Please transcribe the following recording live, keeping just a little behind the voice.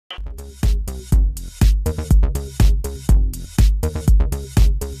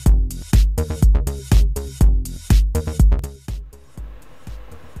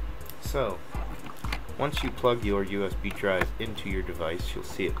Once you plug your USB drive into your device, you'll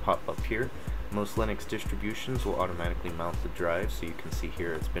see it pop up here. Most Linux distributions will automatically mount the drive, so you can see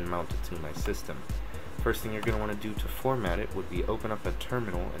here it's been mounted to my system. First thing you're going to want to do to format it would be open up a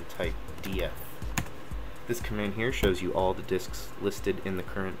terminal and type df. This command here shows you all the disks listed in the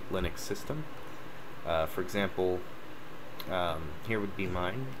current Linux system. For example, here would be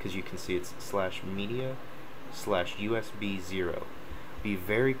mine, because you can see it's /media/USB0. Be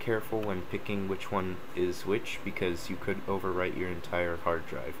very careful when picking which one is which, because you could overwrite your entire hard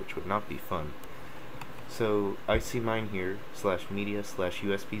drive, which would not be fun. So I see mine here,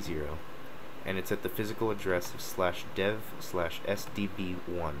 /media/USB0, and it's at the physical address of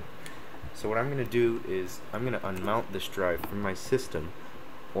 /dev/sdb1. So what I'm going to do is I'm going to unmount this drive from my system,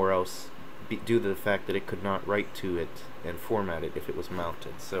 or else due to the fact that it could not write to it and format it if it was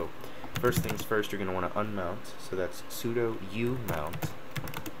mounted. So first things first, you're going to want to unmount, so that's sudo umount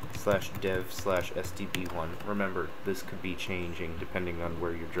 /dev/sdb1. Remember, this could be changing depending on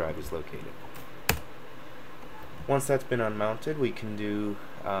where your drive is located. Once that's been unmounted, we can do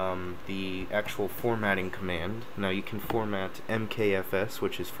the actual formatting command. Now you can format mkfs,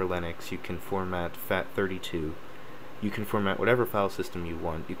 which is for Linux. You can format FAT32. You can format whatever file system you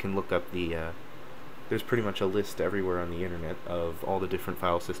want. You can look up the there's pretty much a list everywhere on the internet of all the different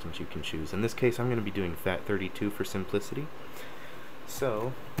file systems you can choose. In this case, I'm going to be doing FAT32 for simplicity.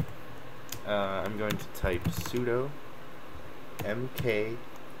 So I'm going to type sudo mkfs,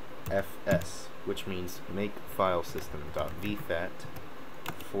 which means make file system.vfat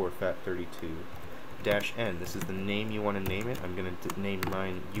for FAT32 -n. This is the name you want to name it. I'm going to name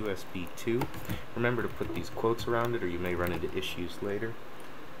mine USB2. Remember to put these quotes around it, or you may run into issues later.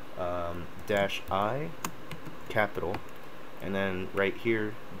 -I, capital, and then right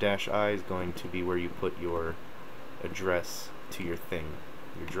here, -I is going to be where you put your address to your thing,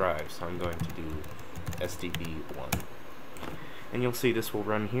 your drive. So I'm going to do SDB1. And you'll see this will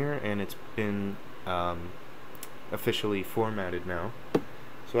run here, and it's been officially formatted now.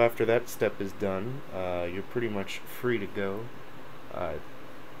 So after that step is done, you're pretty much free to go.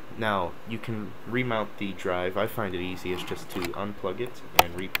 Now, you can remount the drive. I find it easiest just to unplug it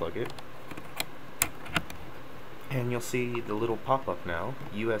and replug it. And you'll see the little pop-up now,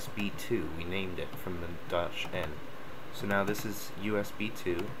 USB2. We named it from the -n. So now this is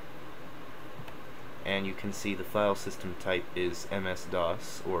USB2. And you can see the file system type is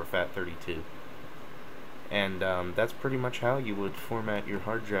MS-DOS or FAT32. And that's pretty much how you would format your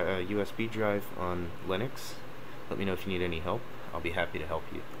hard USB drive on Linux. Let me know if you need any help. I'll be happy to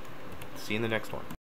help you. See you in the next one.